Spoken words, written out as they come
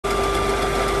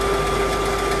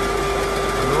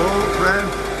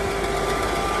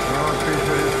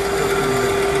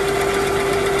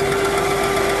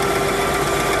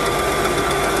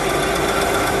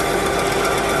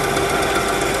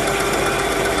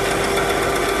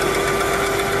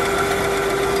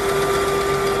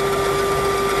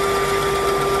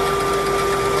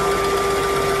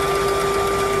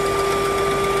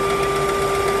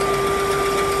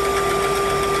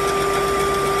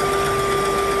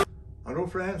Hello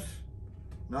friends,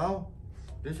 now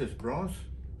this is bronze,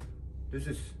 this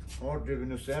is ordre de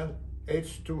nacelle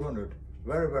H200,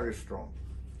 very strong.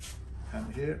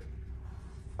 And here,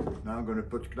 now I'm going to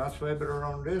put glass fiber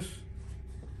around this,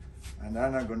 and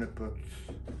then I'm going to get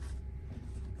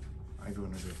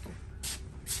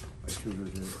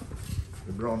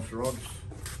the bronze rods.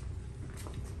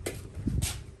 These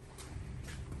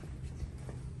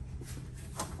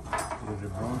are the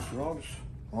bronze rods,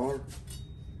 or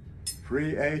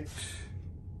 3/8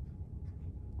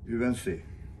 UNC,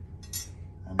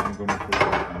 and I'm going to put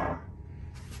it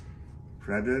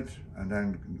threaded and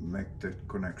then make the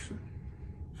connection.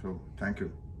 So thank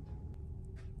you.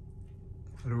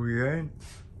 Hello again,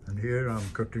 and here I'm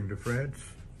cutting the threads.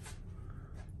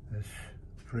 This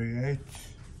 3/8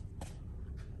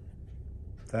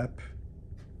 tap,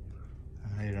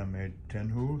 and here I made 10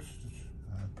 holes.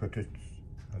 I put it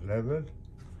at level,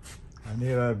 and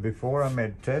here before I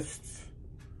made tests.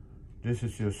 This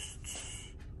is just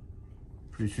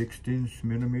 3/16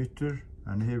 millimeter,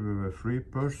 and here we were 3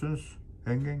 persons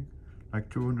hanging like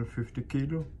 250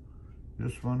 kilo.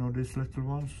 Just one of these little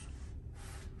ones.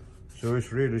 So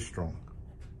it's really strong.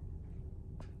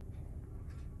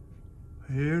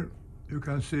 Here you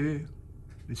can see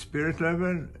the spirit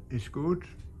level is good,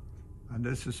 and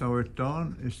this is how it's done.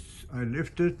 I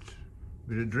lift it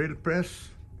with a drill press.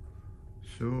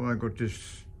 So I got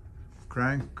this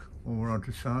crank over on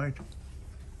the side.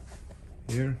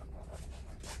 Here,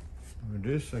 with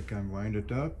this I can wind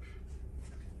it up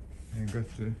and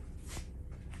get the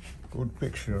good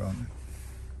picture on it.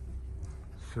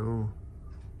 So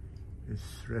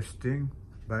it's resting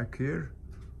back here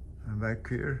and back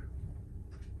here.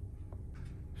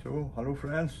 So hello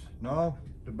friends, now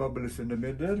the bubble is in the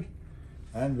middle,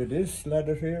 and with this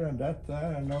ladder here and that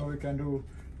and now we can do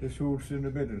the holes in the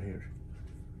middle here.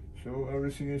 So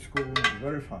everything is going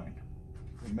very fine.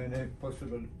 Many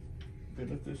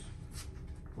possibilities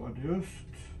for just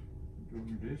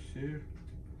doing this here.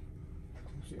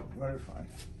 See, very fine.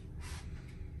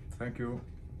 Thank you.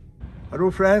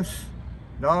 Hello friends,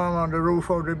 now I'm on the roof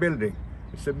of the building.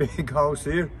 It's a big house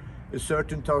here. It's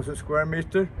 13,000 square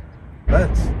meters.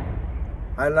 But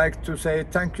I like to say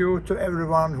thank you to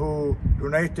everyone who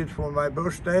donated for my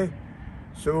birthday.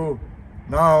 So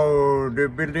now the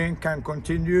building can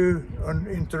continue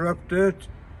uninterrupted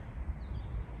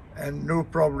and no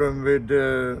problem with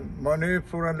money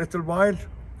for a little while,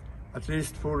 at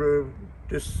least for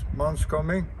this month's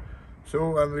coming.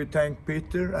 So and we thank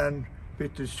Peter, and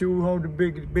Peter show how the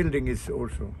big building is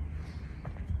also.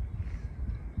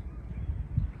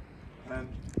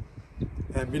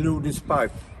 And below this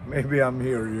pipe, maybe I'm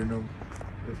here, you know,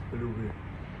 just below here.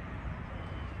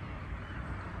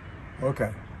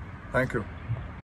 Okay, thank you.